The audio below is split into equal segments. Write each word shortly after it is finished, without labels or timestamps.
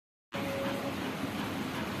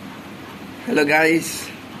Hello guys,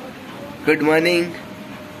 good morning.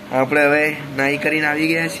 આપણે હવે નાઈ કરીને આવી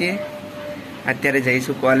ગયા છીએ। અત્યારે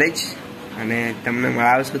જઈશું કોલેજ અને તમને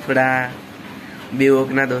મળાવશું થોડા B.Voc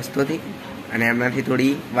ના દોસ્તોથી અને એમનાથી થોડી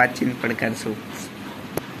વાતચીત પણ કરશું।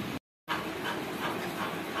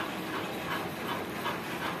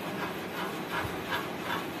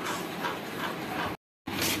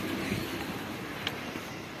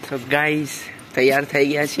 तो गाइस तैयार થઈ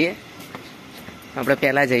ગયા છીએ। આપણે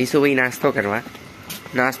પહેલા જઈશું ભાઈ નાસ્તો કરવા।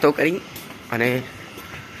 નાસ્તો કરી અને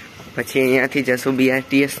પછી અહીંયાથી જશું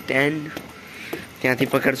BRTS સ્ટેન્ડ, ત્યાંથી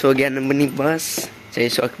પકડશું 11 નંબરની બસ,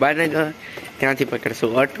 જઈશું અખબારનગર, ત્યાંથી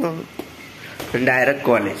પકડશું ઓટો અને ડાયરેક્ટ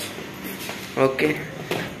કોલેજ। ઓકે,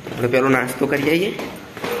 આપણે પેલો નાસ્તો કરી આવીએ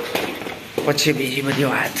પછી બીજી બધી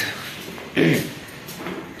વાત।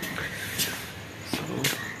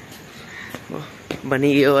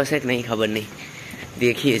 બની ગયો હશે કે નહીં ખબર નહીં,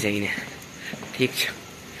 देखिए જઈને। ठीक है,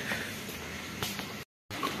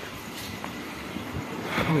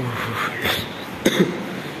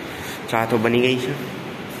 चा तो बनी गई है,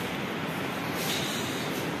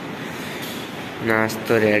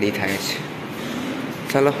 नास्तो रेडी थाय छे।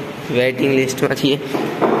 चलो वेटिंग लिस्ट में छीए,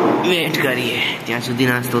 वेट करिए ત્યાં સુધી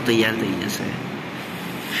नास्तो तैयार થઈ જશે।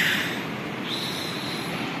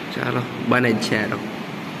 चलो बने જ છે।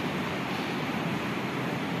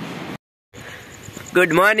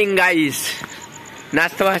 गुड मॉर्निंग गाइस,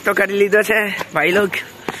 नाश्तो वास्तो कर लीधो छे भाई लोग,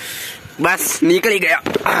 बस निकली गया।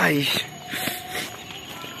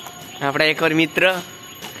 अपना एक और मित्र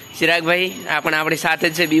चिराग भाई आपण आपणी साथे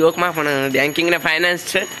छे B.Voc में, पण बैंकिंग ने फाइनांस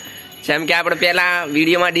छे। जेम के आपणे पहला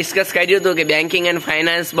विडियो में डिस्कस कर्युं हतुं के बैंकिंग एंड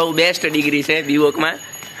फाइनांस बहु बेस्ट डिग्री छे B.Voc में,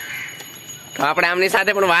 तो आपणे आमनी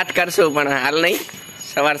साथे पण वात करशुं, पण हाल नहीं,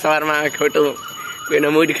 सवार सवार में खोटुं कोईनो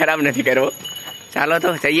मूड खराब नहीं करवो। चालो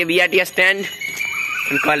तो जईए BRTS स्टेन्ड,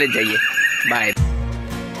 कॉलेज जाइए। बाय।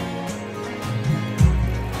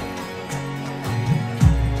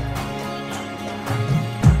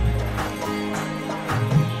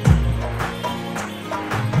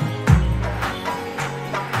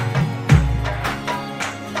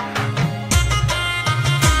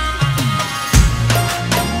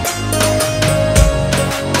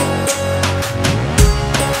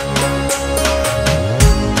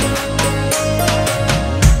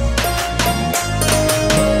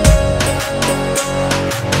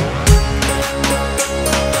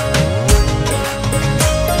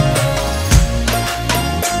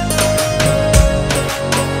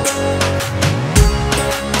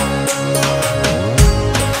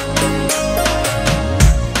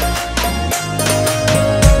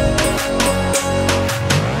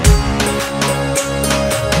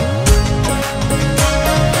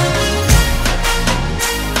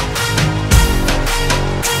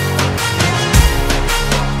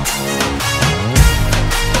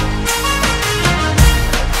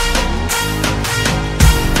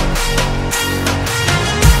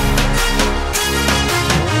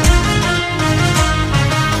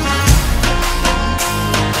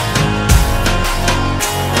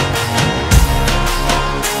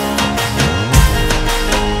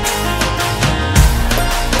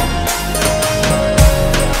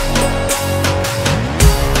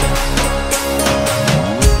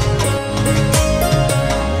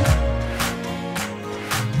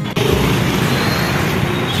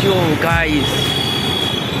 गाइस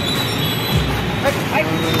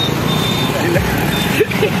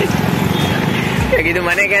तो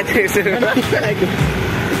मैंने क्या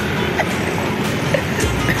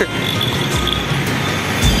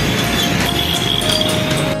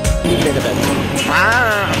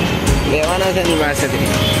हाँ लेवाना था निवास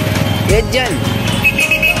एक जन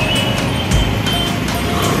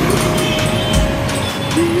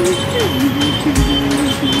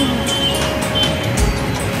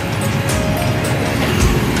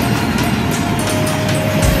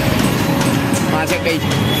से कई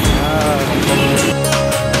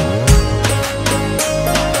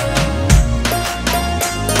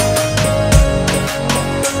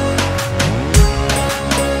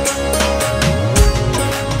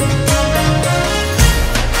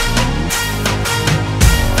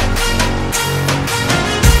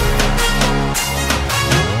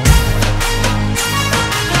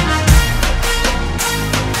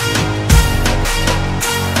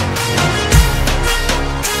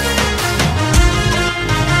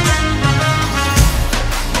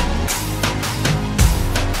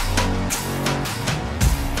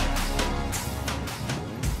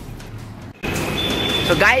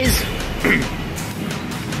तो गाइज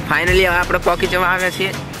फाइनली हम આપણે પહોંચી જવા આવ્યા છીએ।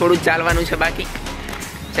 થોડું ચાલવાનું છે બાકી।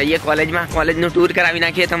 જઈએ કોલેજમાં, કોલેજનું ટૂર કરાવી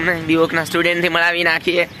નાખીએ તમને, B.Voc ના સ્ટુડન્ટથી મળાવી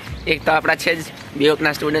નાખીએ। એક તો આપણા છે જ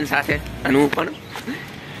B.Vocના સ્ટુડન્ટ સાથે અને હું પણ.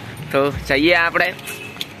 તો જઈએ આપણે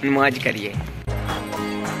મોજ કરીએ.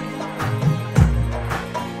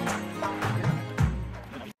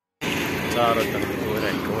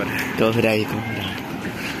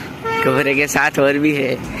 कोहरे के साथ और भी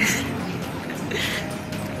है.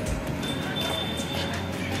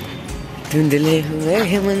 धुंधले हुए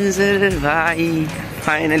हैं मंजर भाई.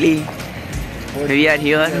 Finally we are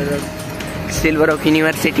here silver of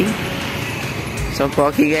university. सब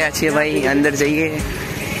पहुंची गया छे भाई. अंदर जाइए.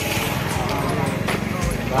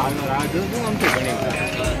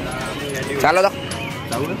 ચાલો તો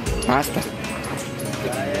હા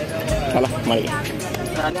ચાલો મળીએ.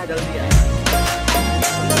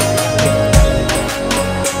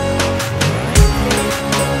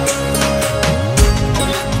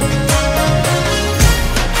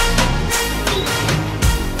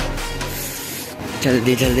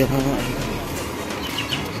 જલ્દી જલ્દી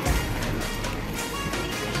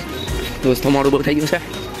દોસ્તો મોડું બહુ થઈ ગયું છે.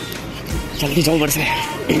 જલ્દી જવું પડશે.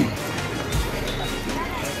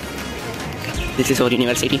 This is our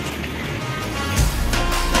university.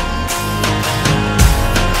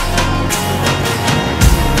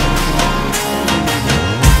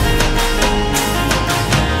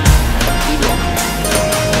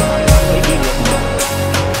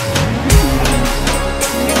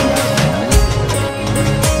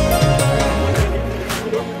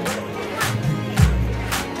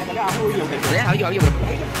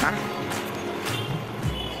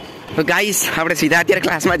 તો ગાઈસ આપણે સીધા અત્યારે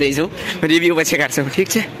ક્લાસમાં જઈશું. રિવ્યુ પછી કરશું. ઠીક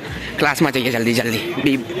છે. ક્લાસમાં જઈએ જલ્દી જલ્દી.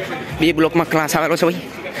 બી બ્લોકમાં ક્લાસ આવેલો છે ભાઈ.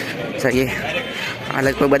 જઈએ. આ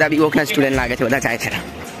લગભગ બધા B.Vocના સ્ટુડન્ટ લાગે છે. બધા જાય છે.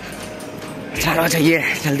 ચાલો જઈએ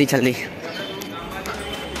જલ્દી જલ્દી.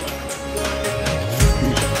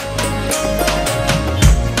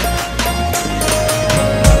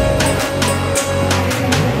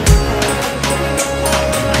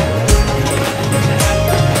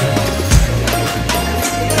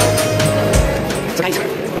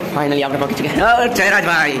 फाइनली आपने पहुंच चुके हैं. जयराज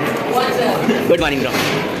भाई गुड मॉर्निंग ब्रो.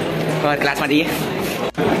 और क्लास में जाइए.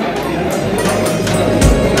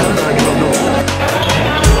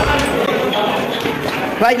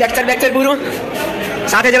 भाई लेक्चर पूरा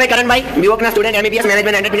साथ है भाई. करण भाई B.Vocના स्टूडेंट MBBS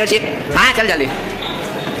मैनेजमेंट एंटरप्रेन्योरशिप. हाँ चल जल्दी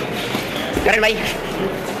करण भाई.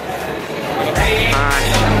 हाँ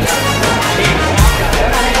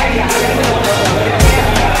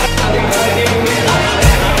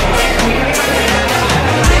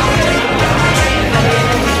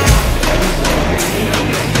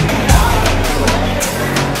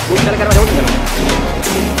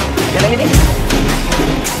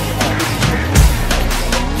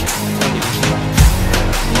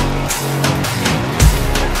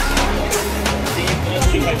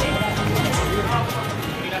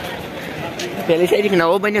પેલી સાઈડ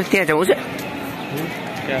નવો બન્યો ત્યાં જવું છે.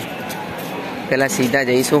 પેલા સીધા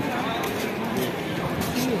જઈશું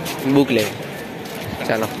बुक ले.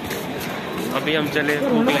 चलो अभी हम चले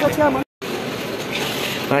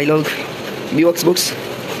भाई लोग B.Voc बुक्स.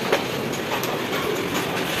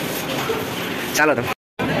 ચાલો તો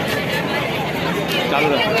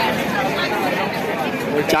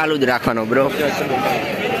ચાલુ જ રાખવાનો બ્રો.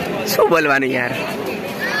 શું બોલવાનું યાર.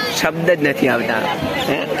 શબ્દ જ નથી આવતા.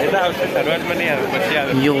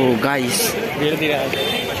 યો ગાઈસ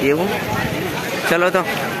એવું. ચલો તો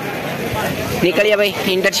નીકળીએ ભાઈ.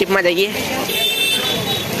 ઇન્ટર્નશિપમાં જઈએ.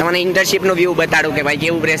 તમને ઇન્ટર્નશિપનો વ્યૂ બતાડું કે ભાઈ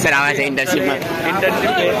કેવું પ્રેશર આવે છે ઇન્ટર્નશિપમાં.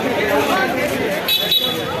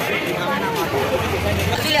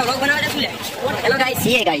 Hello guys,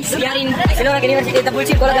 here guys. We are in Voc University, the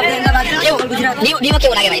bullshit college of Ahmedabad. B.Voc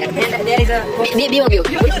क्यों लगे भाई? There is a B.Voc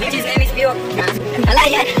which is name is B.Voc. Allah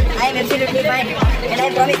yaar, I am absolutely fine and I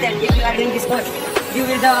promise that if you are doing this course, you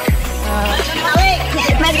will the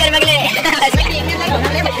मत कर मगले.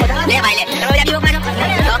 ले भाई ले. चलो जा B.Voc में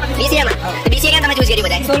जाओ. BCA में. BCA का तुम्हें चूज करी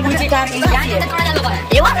बताए. सोल बुलशिट आर इन क्या है?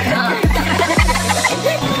 ये वो?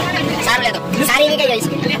 सारे ले दो. सारी भी क्या गाइस?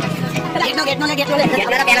 गेट नो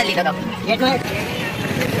मेरा पैनल लिखा था. गेट नो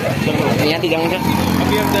यहाँ जाऊँ क्या?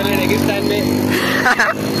 अभी हम चले रेगिस्तान में.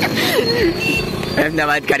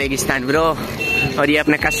 अहमदाबाद का रेगिस्तान ब्रो. और ये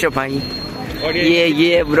अपने कश्यप भाई. और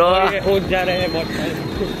ये ब्रो हो जा रहे हैं बहुत.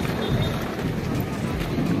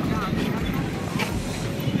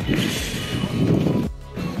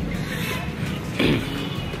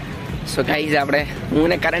 સો ગાઈઝ આપણે હું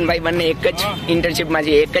ને કરણભાઈ બંને એક જ ઇન્ટર્નશિપમાં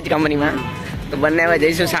છીએ. એક જ કંપનીમાં. તો બંને હવે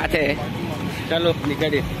જઈશું સાથે. ચાલો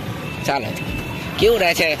નીકળીએ. ચાલો. કેવું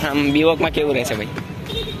રહે છે આમ B.Vocમાં? કેવું રહેશે ભાઈ?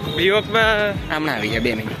 B.Vocમાં હમણાં આવી જાય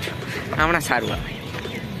 2 મિનિટ. હમણાં સારું આવે.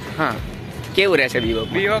 હા કેવું રહેશે B.Voc?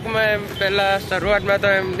 B.Vocમાં એમ પહેલાં શરૂઆતમાં તો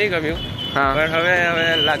એમ નહીં ગમ્યું. હા. પણ હવે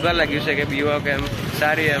લાગવા લાગ્યું છે કે B.Voc એમ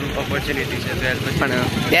સારી એમ ઓપોર્ચ્યુનિટી છે. પણ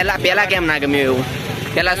પેલા કેમ ના ગમ્યું એવું?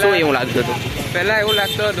 પેલા શું એવું લાગતું હતું? પહેલા એવું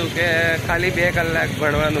લાગતું હતું કે ખાલી 2 કલાક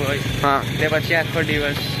ભણવાનું હોય, હા, ને પછી આખો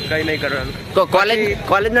દિવસ કઈ નહીં કરવાનું. તો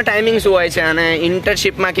કોલેજનો ટાઈમિંગ શું હોય છે અને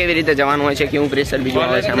ઇન્ટર્નશિપમાં કેવી રીતે જવાનું હોય છે? કેવું પ્રેશર બીજું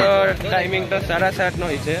આવે છે? કોલેજનો ટાઈમિંગ તો 7:30 નો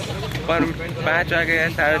હોય છે, પણ 5 વાગે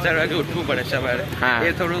 4:30 વાગે ઉઠવું પડે સવારે. હા.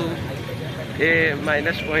 એ થોડું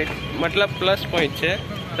માઇનસ પોઈન્ટ, મતલબ પ્લસ પોઈન્ટ છે.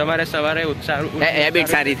 તમારે સવારે હેબિટ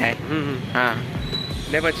સારી થાય. હા.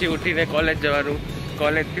 ને પછી ઉઠીને કોલેજ જવાનું,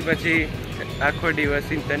 કોલેજથી પછી આખો દિવસ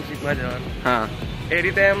ઇન્ટર્નશિપમાં જવાનું. હા. એ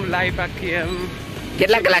રીતે એમ લાઈફ આખી એમ.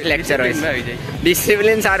 કેટલા કલાક લેક્ચર હોય છે? આવી જાય.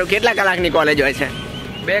 ડિસિપ્લિન સારું. કેટલા કલાકની કોલેજ હોય છે?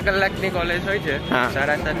 2 કલાકની કોલેજ હોય છે. હા.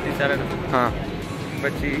 7:30 થી 9:30. હા.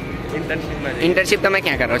 પછી ઇન્ટર્નશિપમાં જઈએ. ઇન્ટર્નશિપ તમે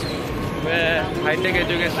ક્યાં કરો છો? અમે હાઈટેક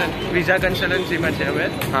એજ્યુકેશન વિઝા કન્સલ્ટન્સીમાં છે અમે.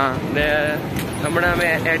 હા. ને હમણાં અમે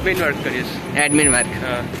એડમિન વર્ક કરીએ છીએ. Admin work.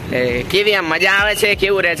 હા. કેવી આમ મજા આવે છે?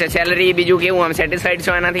 કેવું રહે છે? સેલરી બીજું કેવું? આમ સેટિસ્ફાઈડ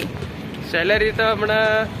છો એનાથી? સેલેરી તો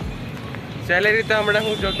હમણાં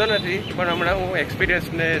હું જોતો નથી, પણ હમણાં હું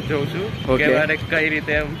એક્સપિરિયન્સને જોઉં છું કે મારે કઈ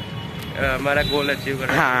રીતે એમ મારા ગોલ અચીવ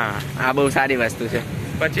કરવા. હા, આ બહુ સારી વસ્તુ છે.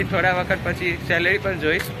 પછી થોડા વખત પછી સેલેરી પણ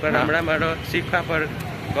જોઈશ, પણ હમણાં મારો શીખવા પર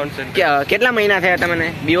કોન્સન્ટ્રેટ. કેટલા મહિના થયા તમને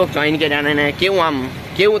B.Voc જોઈન કર્યા ને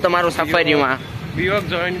કેવું તમારું સફર રહ્યું? B.Voc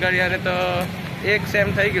જોઈન કર્યા તો 1 સેમ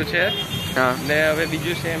થઈ ગયું છે. હા. ને હવે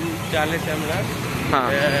બીજું સેમ ચાલે છે હમણાં. હા.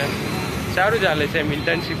 સારું ચાલે છે.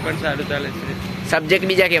 ઇન્ટર્નશિપ પણ સારું ચાલે છે. સબ્જેક્ટ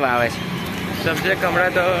બીજા કેવા આવે છે? સબ્જેક્ટ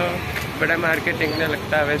હમણાં તો બધા માર્કેટિંગને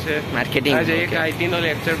લગતા આવે છે. માર્કેટિંગ. આજે એક IT નો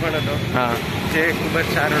લેક્ચર પણ હતો. હા. જે ખૂબ જ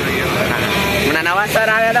સારો રહ્યો. હમણાં નવા સર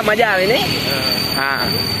આવ્યા હતા, મજા આવે ને? હા.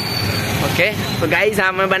 ઓકે, તો ગાઈઝ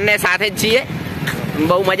અમે બંને સાથે જ છીએ.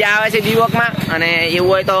 બહુ મજા આવે છે B.Vocમાં. અને એવું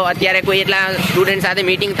હોય તો અત્યારે કોઈ એટલા સ્ટુડન્ટ સાથે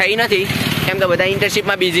મીટિંગ થઈ નથી, કેમ કે બધા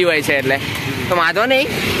ઇન્ટર્નશિપમાં બિઝી હોય છે. એટલે તો વાંધો નહીં,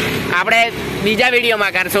 આપણે બીજા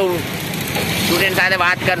વિડીયોમાં કરશું, સ્ટુડન્ટ સાથે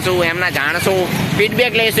વાત કરશું, એમના જાણશું,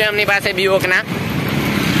 ફીડબેક લઈશું એમની પાસે B.Vocના.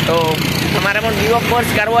 તો તમારે પણ B.Voc કોર્સ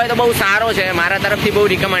કરવો હોય તો બહુ સારો છે, મારા તરફથી બહુ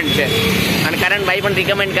રિકમેન્ડ છે, અને કરણભાઈ પણ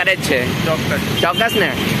રિકમેન્ડ કરે જ છે. ચોક્કસ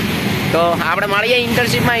ને. તો આપણે મળીએ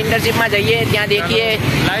ઇન્ટર્નશિપમાં જઈએ, ત્યાં દેખીએ.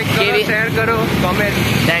 લાઈક કરો, શેર કરો, કોમેન્ટ.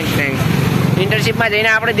 થેન્ક્સ. ઇન્ટર્નશિપમાં જઈને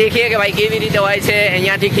આપણે દેખીએ કે ભાઈ કેવી રીતે હોય છે,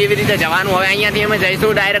 અહીંયાથી કેવી રીતે જવાનું. હવે અહીંયાથી અમે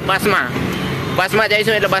જઈશું ડાયરેક્ટ બસમાં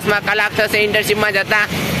જઈશું, એટલે બસમાં કલાક થશે ઇન્ટર્નશિપમાં જતા.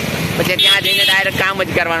 પછી ત્યાં જઈને ડાયરેક્ટ કામ જ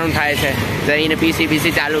કરવાનું થાય છે, જઈને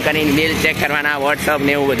PC ચાલુ કરીને મેલ ચેક કરવાના, વોટ્સઅપ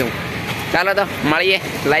ને એવું બધું. ચાલો તો મળીએ.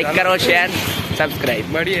 લાઈક કરો, શેર, સબસ્ક્રાઈબ.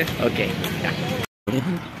 મળીએ. ઓકે.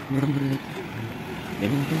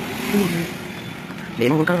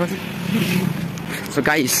 સો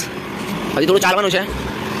ગાઈસ, હજી થોડું ચાલવાનું છે.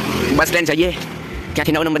 બસ સ્ટેન્ડ જઈએ,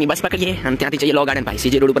 ત્યાંથી 9 નંબરની બસ પકડીએ અને ત્યાંથી જઈએ લો ગાર્ડન ભાઈ.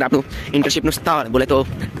 CJ રોડ ઉપર આપણું ઇન્ટર્નશિપનું સ્થળ બોલે તો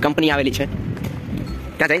કંપની આવેલી છે.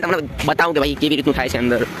 ત્યાં જઈને તમને બતાવું કે ભાઈ કેવી રીતનું થાય છે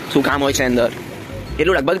અંદર, શું કામ હોય છે અંદર.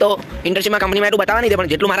 એટલું લગભગ તો ઇન્ટર્નશિપમાં કંપનીમાં એટલું બતાવવા નહીં દે,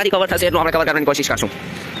 પણ જેટલું મારાથી કવર થશે એટલું આપણે કવર કરવાની કોશિશ કરશું.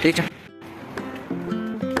 ઠીક છે.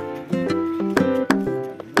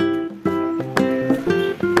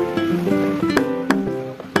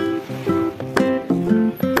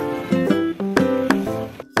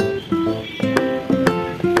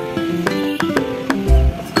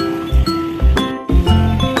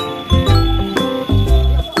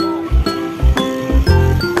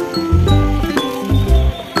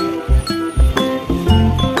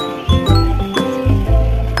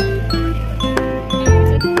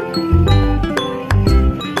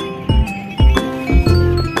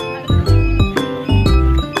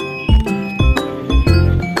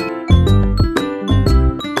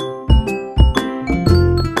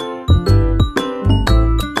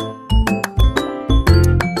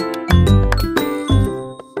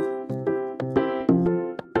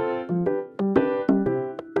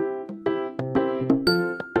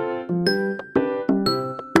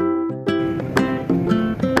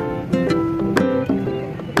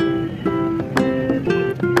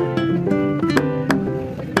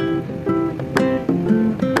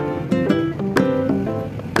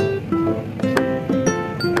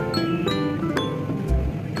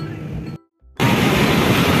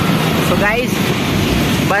 गाइस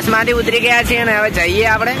बस माथी उतरी गया छे ने हवे जईए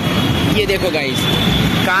आपणे। ये देखो गाइस,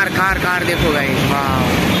 कार कार कार देखो गाइस, वाव।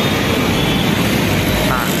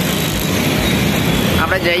 हाँ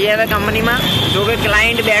આપણે જઈએ હવે કંપનીમાં। જો કે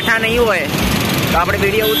ક્લાયન્ટ બેઠા નહીં હોય તો આપણે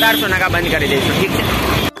વિડીયો ઉતારશું, નાકા બંધ કરી દઈશું, ઠીક છે?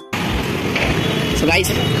 સો ગાઈસ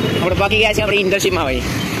આપણે પહોંચી ગયા છે આપણી ઇન્ટર્નશિપમાં। ભાઈ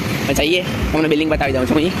જઈએ, તમને બિલ્ડિંગ બતાવી દઉં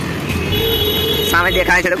છું। અહીં સામે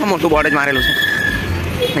દેખાય છે, દેખો મોટું બોર્ડ જ મારેલું છે।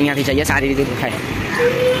 અહીંયાથી જઈએ, સારી રીતે દેખાય।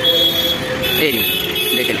 એ રહ્યું,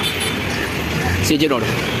 દેખી લો, CJ રોડ,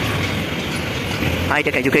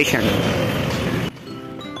 હાઈટેક એજ્યુકેશન।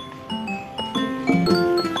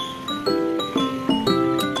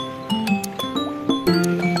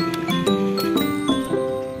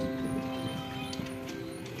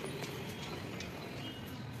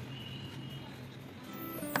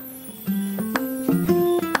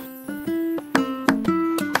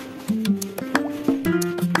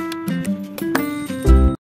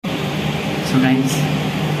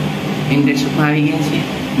 હોસ્ટેલમાં આવી ગયા છીએ,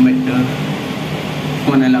 બટ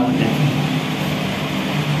ફોન અલાઉડ નથી.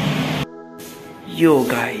 યો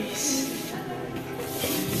ગાઈસ,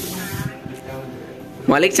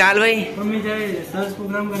 માલિક ચાલ ભાઈ. મમ્મી જાય સર્ચ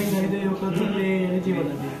પ્રોગ્રામ કરીને કરી દે વખત એટલે એનર્જી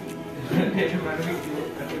વધારે.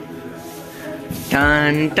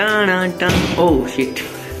 Ton ton ton. Oh shit,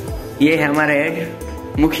 ये है हमारा हेड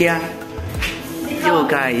मुखिया. Yo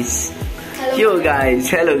guys, yo guys,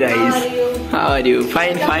 hello guys, how are you?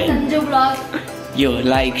 Fine fine. Sanju blog. Yo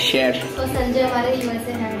like share. तो संजय हमारे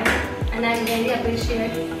यूएसए हैं एंड आई रियली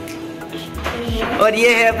अप्रिशिएट. और ये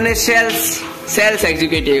है अपने सेल्स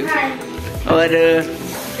एग्जीक्यूटिव और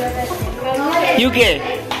यूके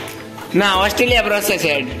ना ऑस्ट्रेलिया प्रोसेस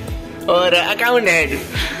हेड और account head.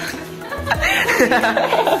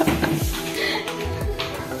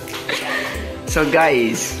 So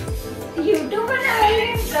guys, YouTube बना रहे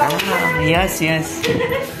हैं. yes.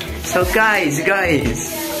 So guys,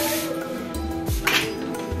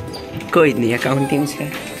 કોઈ જ નહીં, અકાઉન્ટિંગ છે.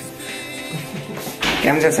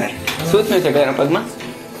 કેમ છે સર? શું થયું છે ઘરના પગમાં?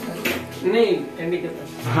 નહીં એન્ડી કરતા.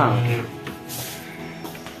 હા,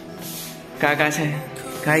 કાકા છે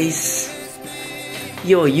ગાઈસ.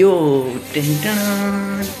 યો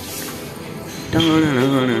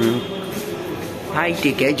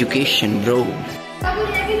हाईटेक एजुकेशन ब्रो.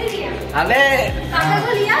 अबे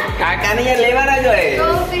काका ने ये लेवाना जो है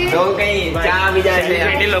तो कहीं चा भी जाए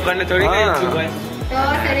सेलिब्रिटी लोगों ने थोड़ी कहीं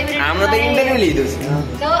हमने तो इंटरव्यू ली थी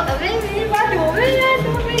तो अबे मेरी बात हो गई है तो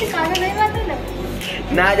मेरी काका नहीं बात है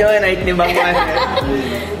ना जो है ना इतनी बकवास है.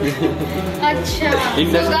 अच्छा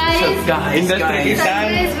so guys इंडस्ट्री की शान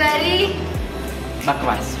is very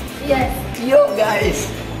बकवास. yes. यो गाइस,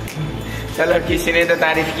 चलो किसी ने तो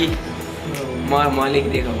तारीफ की. मौलिक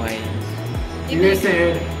देखो भाई,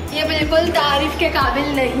 ये बिल्कुल तारीफ के काबिल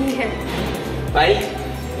नहीं है भाई.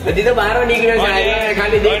 अभी तो बाहर निकले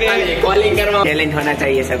खाली कॉलिंग करवा. टैलेंट होना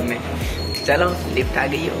चाहिए सब में. चलो लिफ्ट आ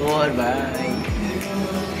गई. और भाई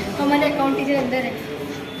हमारे अकाउंट टीचर अंदर है.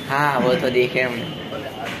 हाँ वो तो देखे हमने.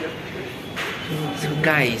 So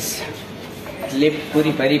guys, लिफ्ट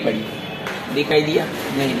पूरी भरी पड़ी. दिखाई दिया?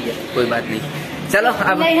 नहीं दिया, कोई बात नहीं. चलो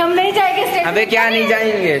अब नहीं हम नहीं जाएंगे. अबे क्या नहीं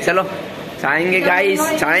जाएंगे, चलो जाएंगे गाइस,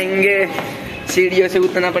 जाएंगे. सीढ़ियों से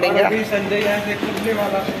उतना पड़ेगा. संजय यहाँ से कूदने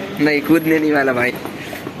वाला है. नहीं कूदने नहीं वाला भाई.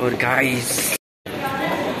 और गाइस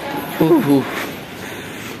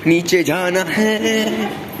नीचे जाना है.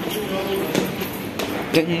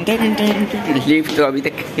 लिफ्ट तो अभी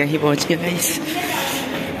तक यहीं पहुंच गया गाइस.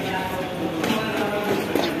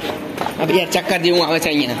 अब यार चक्कर दूँ आवा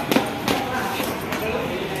चाहिए ना.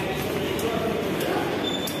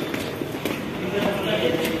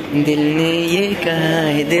 दिल ने ये कहा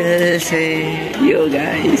है दिल से. यो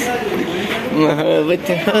गाइस, मोहब्बत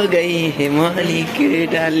हो गई है मालिक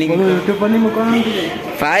डार्लिंग.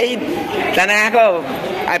 ભાઈ તને આખો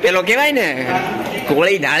આ પેલો કહેવાય ને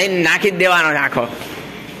ગોળી ઢાળીને નાખી જ દેવાનો આખો.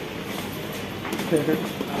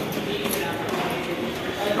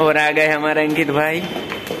 और आ गए हमारे अंकित भाई.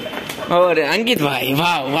 और अंकित भाई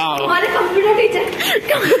वाह हमारे computer teacher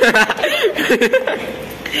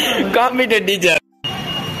computer teacher.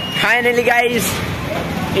 Finally guys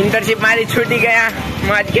internship मारी छूटी गया.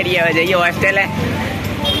 मौज करिए. હવે જઈએ હોસ્ટેલે,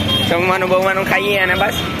 જમવાનું બમવાનું ખાઈએ અને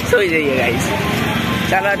બસ સુઈ જઈએ ગાઈસ.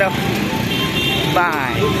 ચાલો તો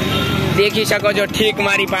બાય. દેખી શકો છો ઠીક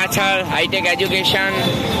મારી પાછળ high tech education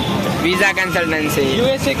visa consultancy.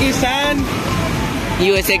 USA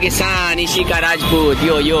की शान ईशिका राजपूत.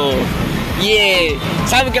 यो ये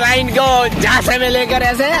सब क्लाइंट को जहाँ से में लेकर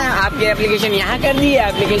ऐसे आपके एप्लीकेशन यहाँ कर दिए,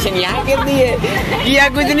 एप्लीकेशन यहाँ कर दिए, किया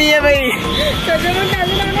कुछ नहीं है भाई.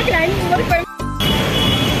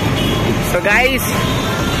 So guys,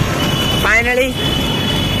 finally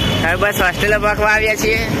હવે બસ હોસ્ટેલ પકવા આવ્યા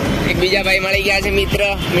છીએ. એક બીજા ભાઈ મળી ગયા છે,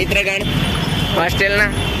 મિત્રગણ હોસ્ટેલના.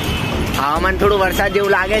 હવામાન થોડું વરસાદ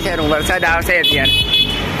જેવું લાગે છે. વરસાદ આવશે અત્યારે.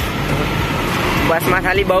 બસમાં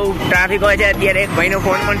ખાલી બહુ ટ્રાફિક હોય છે અત્યારે. એક ભાઈનો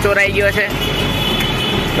ફોન પણ ચોરાઈ ગયો છે.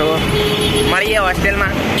 તો મળીએ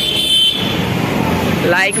હોસ્ટેલમાં.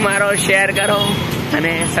 લાઈક મારો, શેર કરો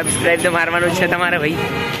અને સબસ્ક્રાઈબ તો મારવાનું જ છે તમારે ભાઈ.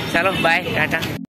 ચાલો બાય, ટાટા.